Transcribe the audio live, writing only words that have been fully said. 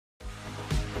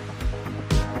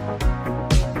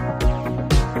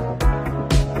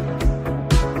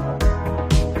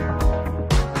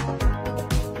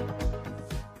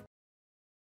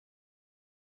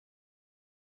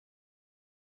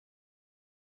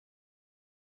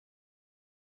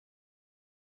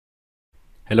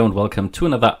Hello and welcome to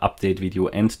another update video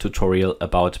and tutorial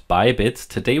about Bybit.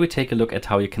 Today we take a look at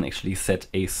how you can actually set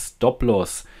a stop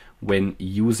loss when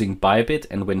using Bybit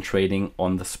and when trading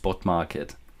on the spot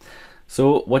market.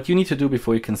 So what you need to do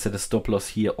before you can set a stop loss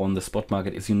here on the spot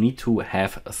market is you need to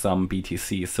have some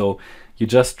BTC. So you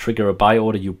just trigger a buy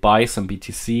order, you buy some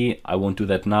BTC. I won't do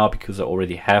that now because I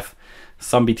already have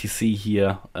some BTC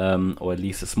here, or at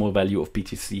least a small value of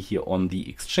BTC here on the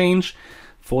exchange,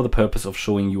 for the purpose of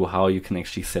showing you how you can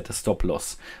actually set a stop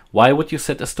loss. Why would you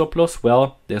set a stop loss?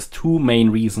 Well, there's two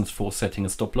main reasons for setting a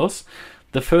stop loss.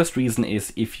 The first reason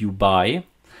is if you buy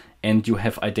and you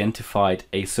have identified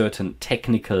a certain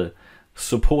technical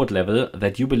support level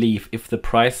that you believe if the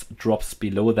price drops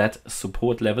below that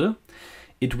support level,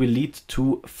 it will lead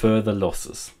to further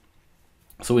losses.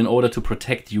 So in order to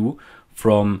protect you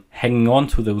from hanging on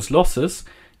to those losses,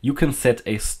 you can set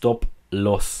a stop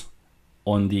loss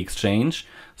on the exchange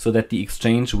so that the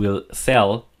exchange will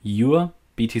sell your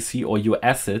BTC or your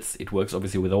assets. It works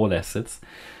obviously with all assets.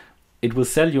 It will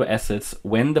sell your assets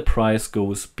when the price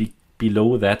goes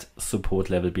below that support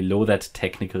level, below that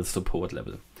technical support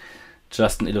level.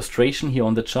 Just an illustration here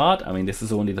on the chart. I mean, this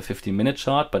is only the 15-minute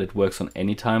chart, but it works on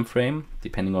any time frame,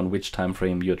 depending on which time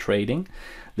frame you're trading.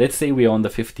 Let's say we're on the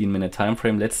 15-minute time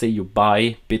frame. Let's say you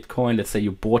buy Bitcoin. Let's say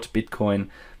you bought Bitcoin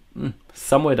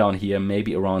somewhere down here,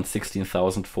 maybe around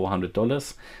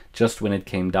 $16,400, just when it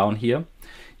came down here.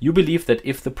 You believe that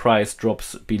if the price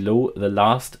drops below the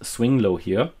last swing low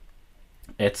here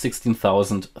at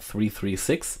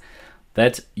 16,336,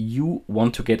 that you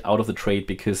want to get out of the trade,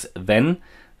 because then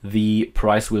the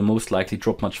price will most likely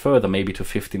drop much further, maybe to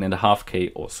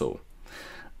 15.5K or so.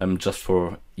 Just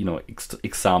for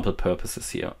example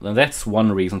purposes here. And that's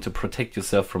one reason to protect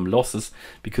yourself from losses,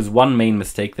 because one main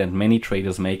mistake that many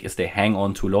traders make is they hang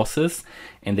on to losses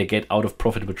and they get out of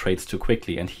profitable trades too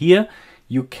quickly. And here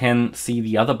you can see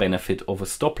the other benefit of a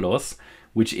stop loss,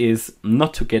 which is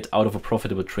not to get out of a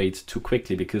profitable trade too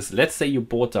quickly. Because let's say you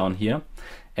bought down here,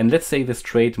 and let's say this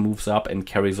trade moves up and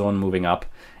carries on moving up,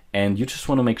 and you just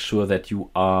want to make sure that you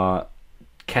are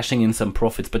cashing in some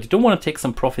profits, but you don't want to take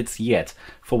some profits yet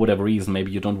for whatever reason.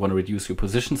 Maybe you don't want to reduce your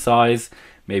position size,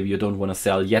 maybe you don't want to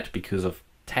sell yet because of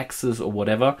taxes or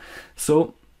whatever.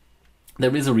 So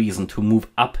there is a reason to move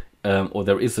up, or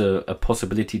there is a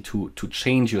possibility to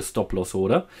change your stop loss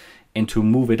order and to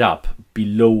move it up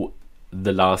below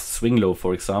the last swing low,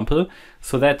 for example,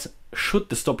 so that should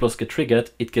the stop loss get triggered,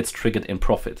 it gets triggered in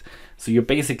profit. So you're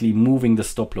basically moving the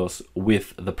stop loss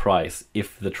with the price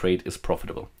if the trade is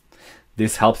profitable.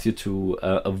 This helps you to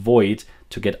avoid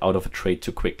to get out of a trade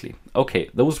too quickly. Okay,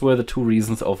 those were the two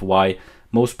reasons of why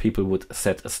most people would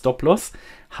set a stop loss.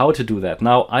 How to do that?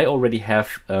 Now, I already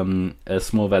have a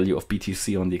small value of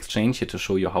BTC on the exchange here to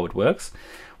show you how it works.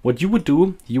 What you would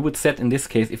do, you would set, in this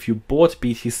case, if you bought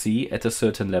BTC at a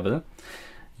certain level,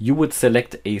 you would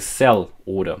select a sell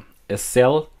order, a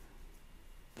sell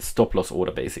stop loss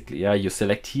order, basically. Yeah, you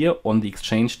select here on the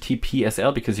exchange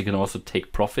TPSL, because you can also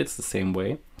take profits the same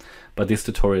way, but this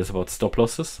tutorial is about stop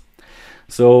losses.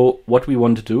 So what we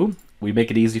want to do, we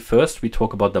make it easy. First we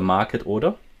talk about the market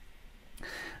order.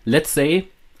 Let's say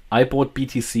I bought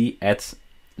BTC at,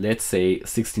 let's say,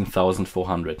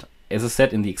 16,400. As I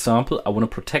said in the example, I want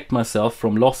to protect myself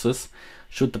from losses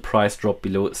should the price drop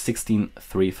below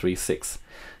 16,336.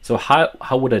 So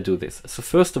how would I do this? So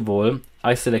first of all,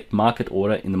 I select market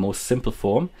order in the most simple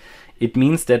form. It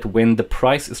means that when the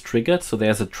price is triggered, so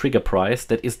there's a trigger price,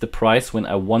 that is the price when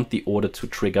I want the order to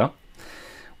trigger.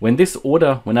 When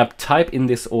I type in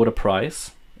this order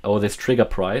price, or this trigger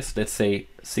price, let's say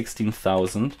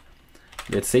 16,000,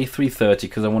 let's say 330,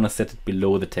 because I want to set it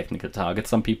below the technical target.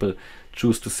 Some people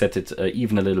choose to set it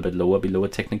even a little bit lower, below a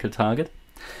technical target.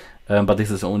 But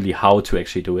this is only how to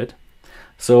actually do it.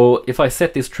 So if I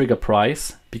set this trigger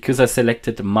price, because I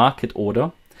selected the market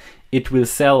order, it will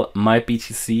sell my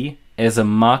BTC as a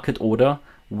market order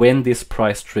when this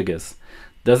price triggers.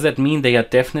 Does that mean they are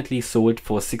definitely sold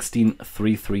for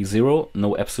 16,330?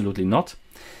 No, absolutely not.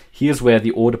 Here's where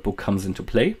the order book comes into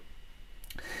play.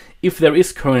 If there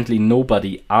is currently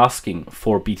nobody asking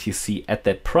for BTC at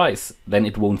that price, then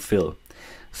it won't fill.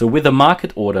 So with a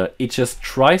market order, it just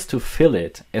tries to fill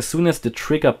it as soon as the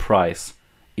trigger price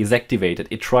is activated.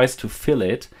 It tries to fill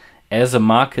it as a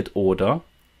market order.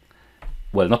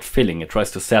 Well, not filling, it tries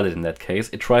to sell it in that case.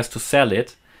 It tries to sell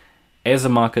it as a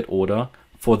market order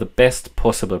for the best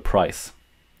possible price.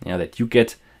 Yeah, that you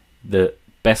get the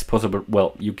best possible,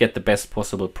 well, you get the best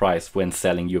possible price when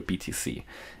selling your BTC.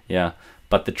 Yeah,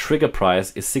 but the trigger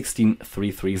price is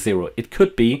 16,330. It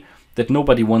could be that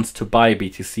nobody wants to buy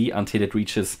BTC until it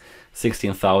reaches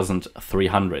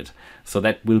 16,300. So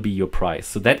that will be your price.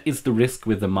 So that is the risk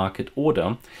with the market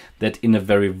order, that in a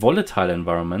very volatile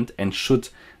environment, and should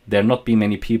there not be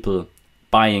many people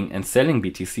buying and selling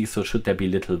BTC, so should there be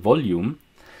little volume,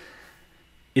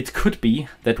 it could be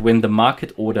that when the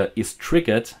market order is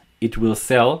triggered, it will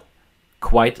sell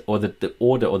quite, or that the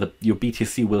order or your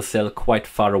BTC will sell quite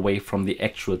far away from the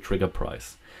actual trigger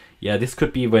price. Yeah, this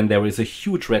could be when there is a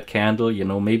huge red candle, you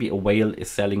know, maybe a whale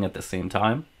is selling at the same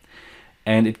time.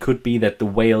 And it could be that the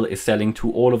whale is selling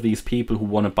to all of these people who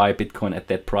want to buy Bitcoin at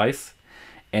that price,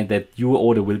 and that your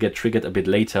order will get triggered a bit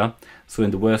later. So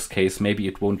in the worst case, maybe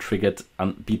it won't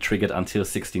be triggered until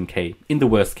 16K. In the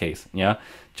worst case, yeah,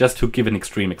 just to give an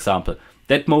extreme example.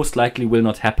 That most likely will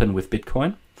not happen with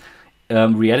Bitcoin.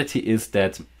 Reality is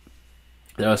that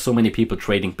there are so many people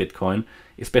trading Bitcoin,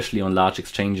 especially on large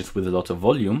exchanges with a lot of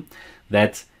volume,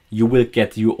 that you will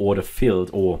get your order filled,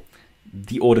 or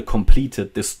the order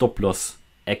completed, the stop loss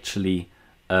actually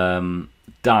done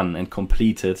and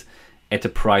completed at a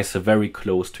price very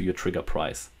close to your trigger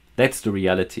price. That's the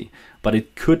reality. But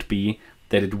it could be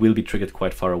that it will be triggered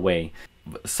quite far away.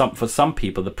 For some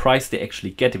people, the price they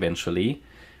actually get eventually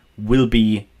will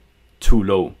be too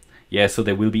low. Yeah, so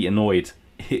they will be annoyed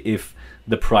if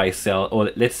the price sell,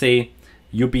 or let's say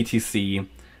your BTC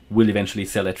will eventually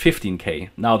sell at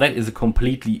 15K. Now that is a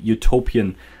completely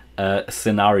utopian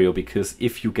scenario, because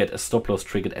if you get a stop loss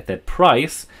triggered at that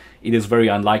price, it is very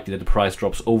unlikely that the price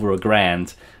drops over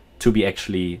 $1,000 to be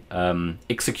actually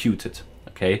executed.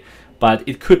 Okay, but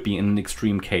it could be in an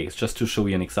extreme case, just to show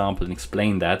you an example and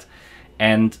explain that.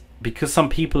 And because some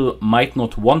people might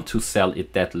not want to sell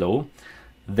it that low,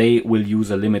 they will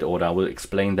use a limit order. I will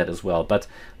explain that as well. But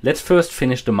let's first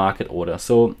finish the market order.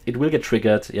 So it will get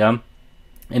triggered, yeah,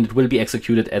 and it will be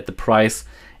executed at the price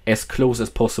as close as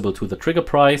possible to the trigger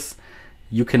price.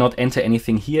 You cannot enter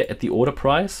anything here at the order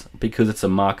price because it's a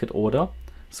market order.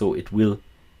 So it will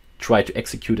try to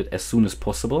execute it as soon as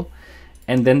possible.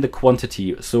 And then the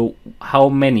quantity. So how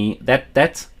many,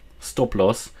 that stop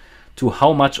loss, to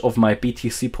how much of my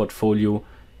BTC portfolio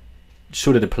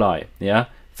should it apply? Yeah,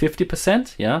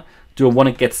 50%. Yeah, do I want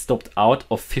to get stopped out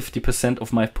of 50%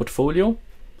 of my portfolio,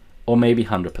 or maybe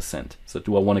 100%? So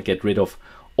do I want to get rid of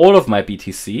all of my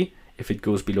BTC if it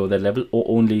goes below that level, or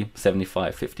only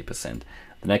 75, 50%?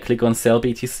 Then I click on sell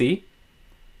BTC.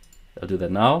 I'll do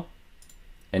that now,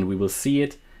 and we will see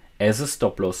it as a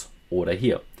stop loss order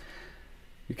here.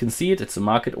 You can see it, it's a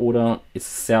market order, it's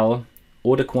sell,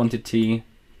 order quantity,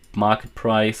 market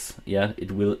price. Yeah,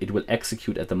 it will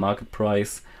execute at the market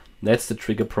price. That's the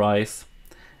trigger price,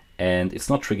 and it's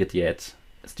not triggered yet.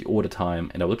 It's the order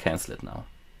time, and I will cancel it now.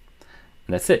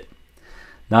 And that's it.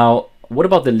 Now, what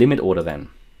about the limit order then?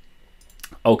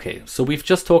 Okay, so we've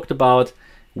just talked about,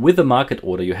 with the market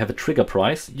order, you have a trigger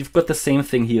price. You've got the same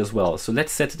thing here as well. So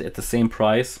let's set it at the same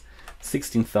price,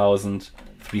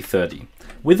 16,330.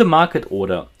 With the market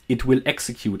order, it will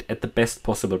execute at the best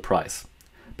possible price,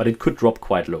 but it could drop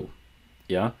quite low,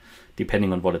 yeah,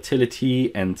 depending on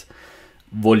volatility and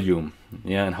volume,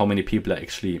 yeah, and how many people are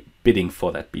actually bidding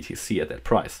for that BTC at that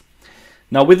price.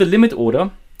 Now with the limit order,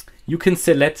 you can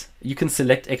select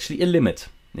actually a limit,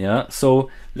 yeah. So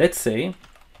let's say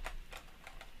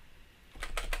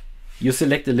you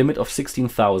select a limit of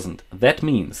 16,000. That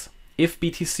means if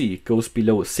BTC goes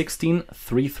below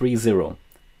 16,330,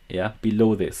 yeah,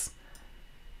 below this,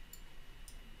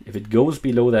 if it goes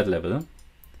below that level,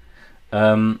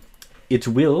 it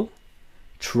will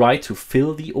try to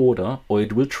fill the order, or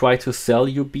it will try to sell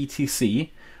your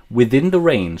BTC within the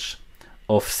range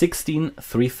of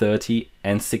 16,330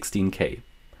 and 16K.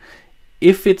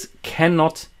 If it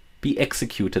cannot be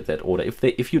executed, that order,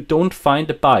 if you don't find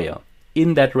a buyer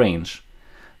in that range,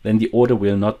 then the order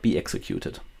will not be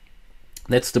executed.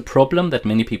 That's the problem that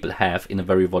many people have in a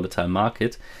very volatile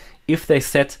market. If they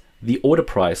set the order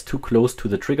price too close to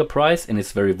the trigger price and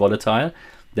it's very volatile,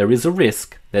 there is a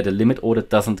risk that a limit order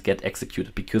doesn't get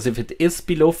executed, because if it is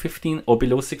below 15 or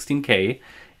below 16K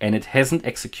and it hasn't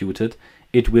executed,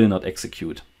 it will not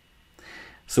execute.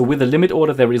 So with a limit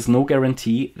order, there is no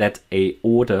guarantee that a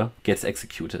order gets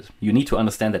executed. You need to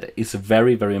understand that. It's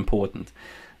very, very important.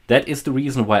 That is the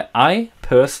reason why I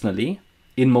personally,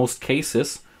 in most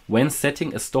cases, when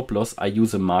setting a stop loss, I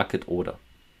use a market order.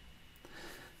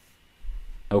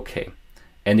 Okay.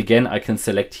 And again, I can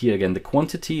select here again the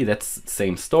quantity. That's the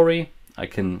same story. I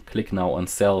can click now on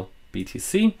sell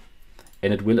BTC,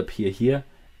 and it will appear here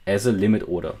as a limit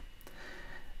order.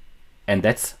 And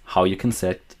that's how you can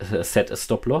set a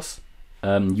stop loss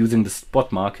using the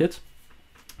spot market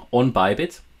on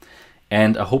Bybit.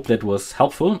 And I hope that was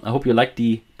helpful. I hope you liked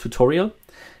the tutorial.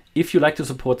 If you like to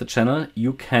support the channel,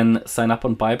 you can sign up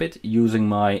on Bybit using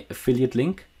my affiliate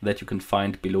link that you can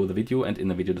find below the video and in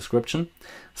the video description.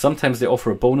 Sometimes they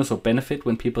offer a bonus or benefit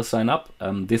when people sign up.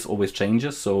 This always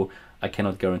changes, so I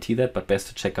cannot guarantee that, but best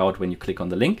to check out when you click on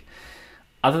the link.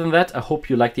 Other than that, I hope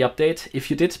you liked the update.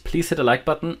 If you did, please hit the like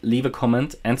button, leave a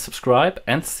comment and subscribe,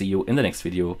 and see you in the next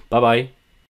video. Bye bye.